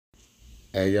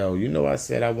Hey, yo, you know I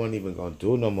said I wasn't even going to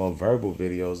do no more verbal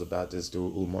videos about this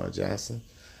dude, Umar Johnson.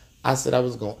 I said I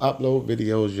was going to upload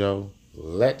videos, yo,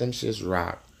 let them shits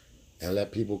rock, and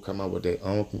let people come up with their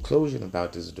own conclusion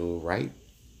about this dude, right?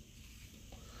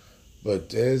 But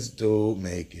this dude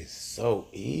make it so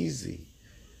easy.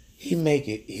 He make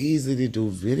it easy to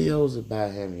do videos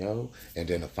about him, yo. And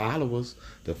then the followers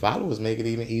make it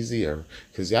even easier.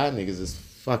 Cause y'all niggas is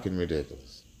fucking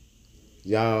ridiculous.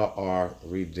 Y'all are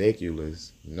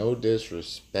ridiculous. No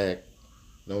disrespect.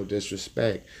 No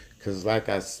disrespect. Cause like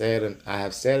I said, and I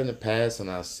have said in the past, and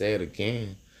I'll say it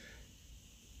again,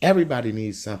 everybody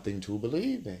needs something to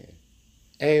believe in.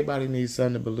 Everybody needs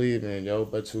something to believe in, yo.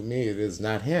 But to me, it is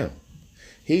not him.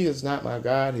 He is not my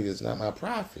God. He is not my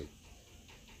prophet.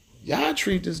 Y'all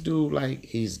treat this dude like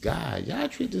he's God. Y'all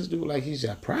treat this dude like he's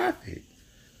your prophet.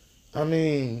 I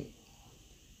mean,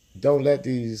 don't let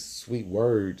these sweet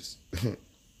words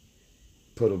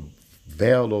put a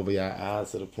veil over your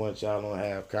eyes to the point y'all don't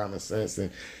have common sense and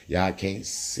y'all can't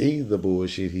see the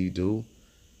bullshit he do.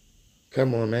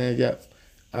 Come on, man. Yeah,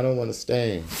 I don't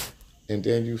understand. And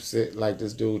then you sit like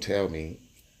this dude tell me.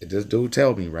 This dude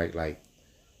tell me, right? Like,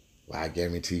 well, I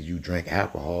guarantee you drink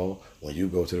alcohol. When you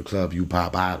go to the club, you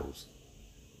pop bottles.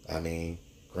 I mean,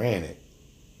 granted,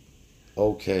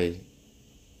 okay.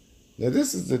 Now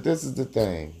this is the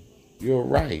thing. You're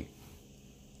right.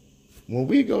 When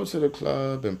we go to the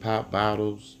club and pop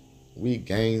bottles, we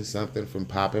gain something from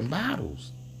popping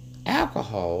bottles.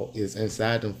 Alcohol is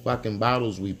inside them fucking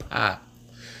bottles we pop.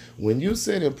 When you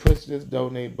sit and push this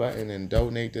donate button and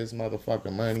donate this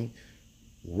motherfucking money,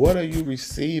 what are you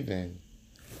receiving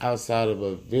outside of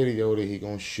a video that he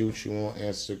gonna shoot you on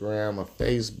Instagram or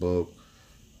Facebook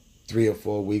 3 or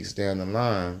 4 weeks down the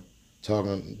line,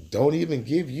 talking, don't even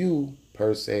give you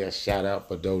per se a shout out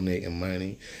for donating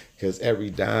money, because every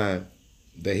dime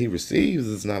that he receives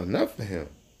is not enough for him.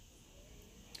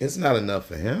 It's not enough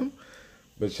for him.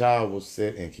 But y'all will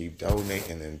sit and keep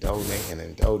donating and donating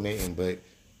and donating, but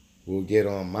will get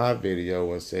on my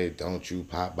video and say, don't you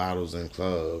pop bottles in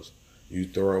clubs. You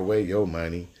throw away your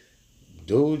money.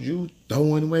 Dude, you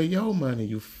throwing away your money,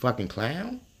 you fucking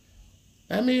clown.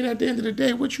 I mean, at the end of the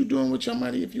day, what you doing with your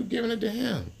money if you giving it to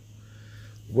him?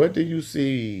 What do you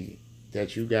see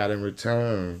that you got in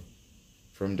return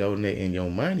from donating your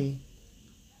money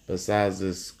besides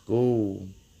this school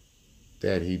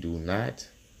that he do not?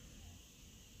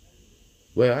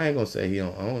 Well, I ain't gonna say he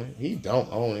don't own it. He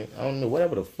don't own it. I don't know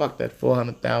whatever the fuck that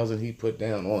 400,000 he put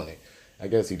down on it. I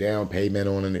guess he down payment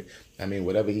on it. I mean,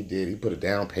 whatever he did, he put a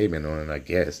down payment on it, I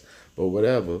guess. But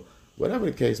whatever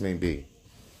the case may be,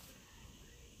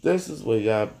 this is where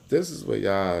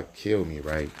y'all kill me,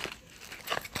 right?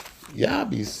 Y'all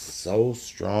be so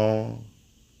strong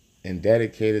and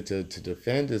dedicated to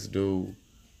defend this dude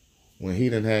when he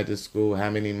done had this school how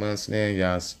many months now?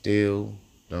 Y'all still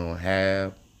don't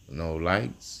have no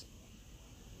lights.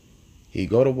 He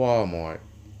go to Walmart,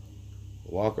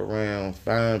 walk around,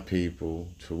 find people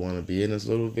to want to be in his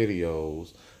little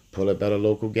videos, pull up at a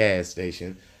local gas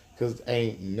station, because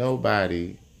ain't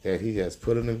nobody that he has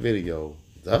put in a video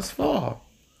thus far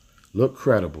look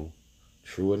credible.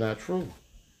 True or not true?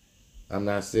 I'm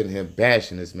not sitting here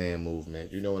bashing this man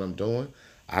movement. You know what I'm doing?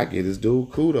 I give this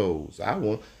dude kudos.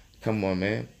 Come on,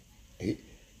 man. He,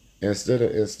 instead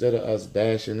of us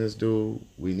bashing this dude,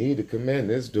 we need to commend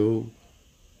this dude.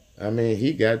 I mean,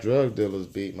 he got drug dealers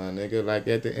beat, my nigga. Like,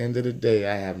 at the end of the day,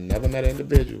 I have never met an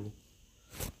individual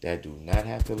that do not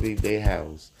have to leave their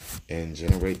house and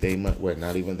generate their money. Well,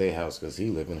 not even their house, because he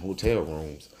live in hotel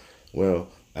rooms. Well,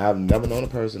 I've never known a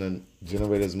person to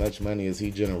generate as much money as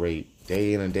he generate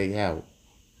day in and day out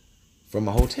from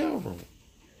a hotel room.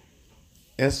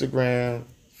 Instagram,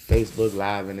 Facebook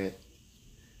live in it.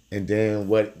 And then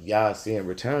what y'all see in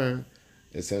return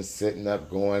is him sitting up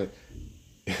going,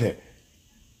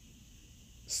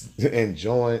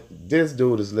 enjoying. This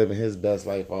dude is living his best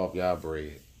life off y'all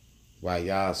bread while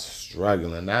y'all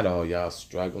struggling. Not all y'all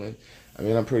struggling. I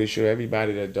mean, I'm pretty sure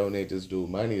everybody that donate this dude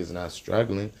money is not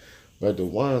struggling. But the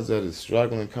ones that is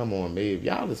struggling, come on, man. If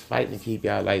y'all is fighting to keep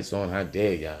y'all lights on, how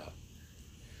dare y'all?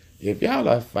 If y'all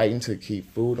are fighting to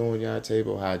keep food on y'all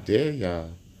table, how dare y'all?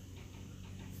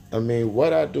 I mean,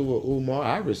 what I do with Umar,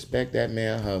 I respect that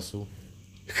man hustle.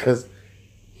 Because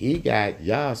he got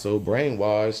y'all so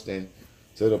brainwashed and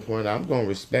to the point I'm gonna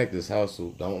respect his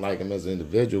hustle. Don't like him as an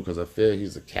individual because I feel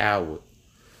he's a coward.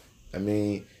 I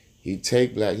mean, he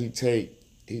take black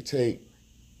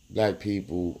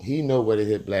people. He know where to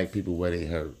hit black people where they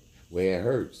hurt, where it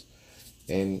hurts,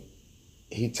 and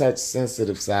he touched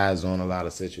sensitive sides on a lot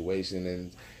of situations.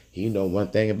 And he know one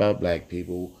thing about black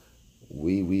people: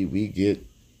 we get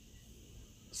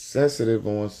sensitive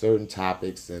on certain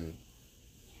topics, and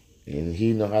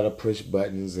he know how to push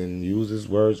buttons and use his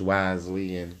words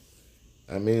wisely. And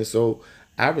I mean, so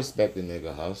I respect the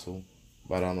nigga hustle,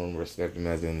 but I don't respect him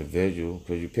as an individual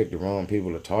because you picked the wrong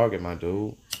people to target, my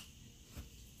dude.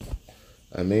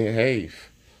 I mean, hey,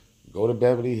 go to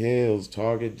Beverly Hills,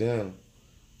 target them.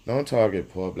 Don't target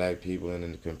poor black people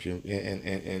in the computer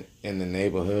in the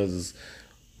neighborhoods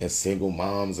and single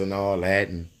moms and all that.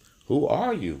 And who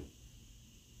are you?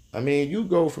 I mean, you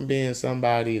go from being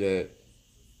somebody that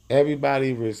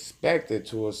everybody respected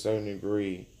to a certain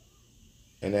degree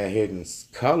in that Hidden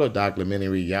Color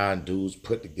documentary y'all dudes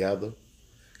put together.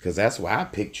 Because that's why I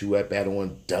picked you up at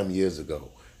on dumb years ago.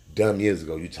 Dumb years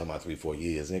ago. You talking about 3, 4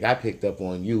 years. Nigga, I picked up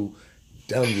on you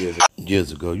dumb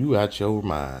years ago. You out your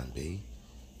mind, B.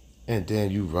 And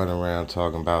then you run around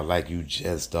talking about like you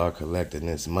just start collecting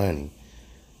this money.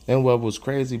 And what was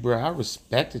crazy, bro, I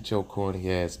respected your corny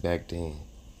ass back then.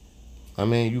 I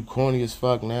mean, you corny as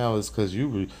fuck now is because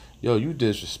you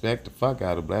disrespect the fuck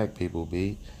out of black people,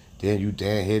 B. Then you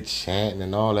damn hit chanting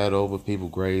and all that over people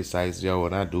grave sites, yo.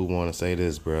 And I do want to say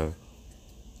this, bro.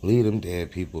 Leave them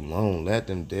dead people alone. Let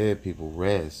them dead people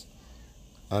rest.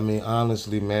 I mean,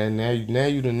 honestly, man, now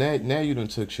you done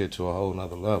took shit to a whole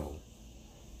nother level.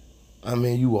 I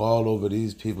mean, you all over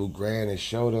these people, granted,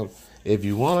 show them. If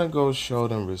you want to go show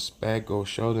them respect, go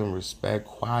show them respect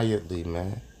quietly,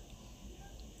 man.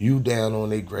 You down on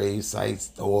their grave sites,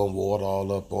 throwing water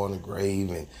all up on the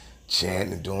grave and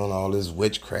chanting and doing all this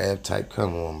witchcraft type.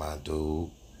 Come on, my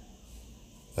dude.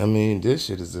 I mean, this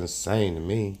shit is insane to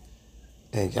me.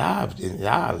 And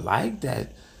y'all like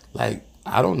that. Like,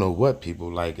 I don't know what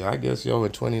people like. I guess, yo,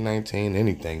 in 2019,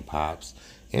 anything pops.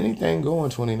 Anything go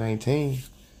in 2019.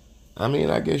 I mean,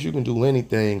 I guess you can do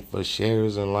anything for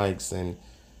shares and likes and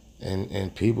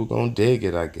people gonna dig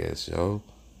it, I guess, yo.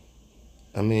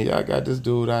 I mean, y'all got this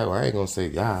dude out. Well, I ain't gonna say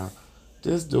y'all.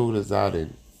 This dude is out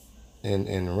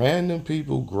in random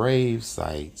people grave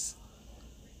sites,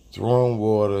 throwing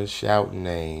water, shouting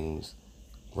names,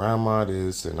 grandma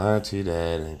this and auntie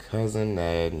that and cousin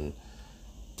that and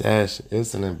dash.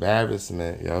 It's an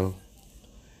embarrassment, yo.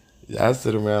 I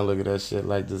sit around look at that shit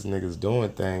like this nigga's doing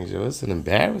things, yo. It's an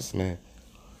embarrassment.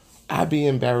 I be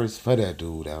embarrassed for that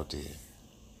dude out there.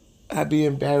 I be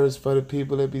embarrassed for the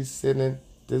people that be sending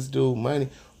this dude money.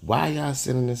 Why y'all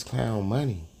sending this clown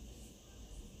money?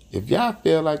 If y'all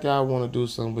feel like y'all want to do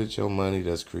something with your money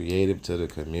that's creative to the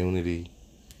community,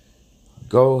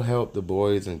 go help the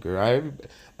boys and girls.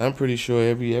 I'm pretty sure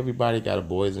everybody got a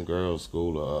boys and girls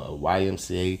school or a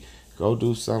YMCA. Go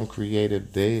do something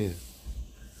creative there.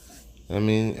 I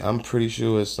mean, I'm pretty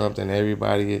sure it's something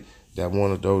everybody that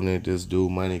want to donate this dude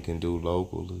money can do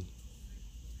locally.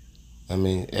 I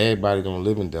mean, everybody don't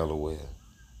live in Delaware.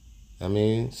 I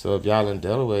mean, so if y'all in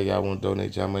Delaware, y'all want to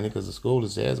donate y'all money because the school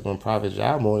is there, it's going to profit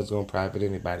y'all more than it's going to profit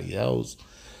anybody else.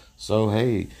 So,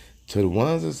 hey, to the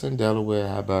ones that's in Delaware,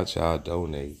 how about y'all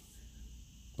donate?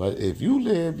 But if you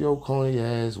live your corny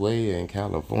ass way in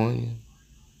California,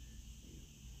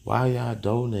 why y'all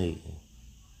donating?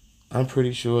 I'm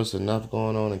pretty sure it's enough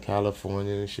going on in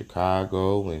California and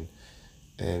Chicago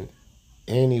and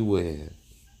anywhere.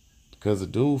 Because the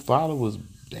dude followers,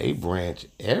 they branch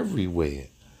everywhere.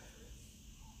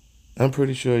 I'm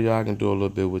pretty sure y'all can do a little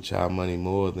bit with y'all money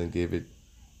more than give it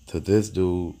to this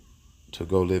dude to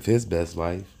go live his best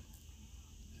life.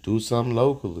 Do something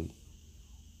locally.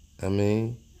 I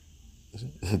mean,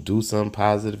 do something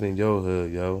positive in your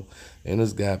hood, yo. And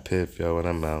this guy Piff, yo, and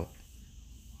I'm out.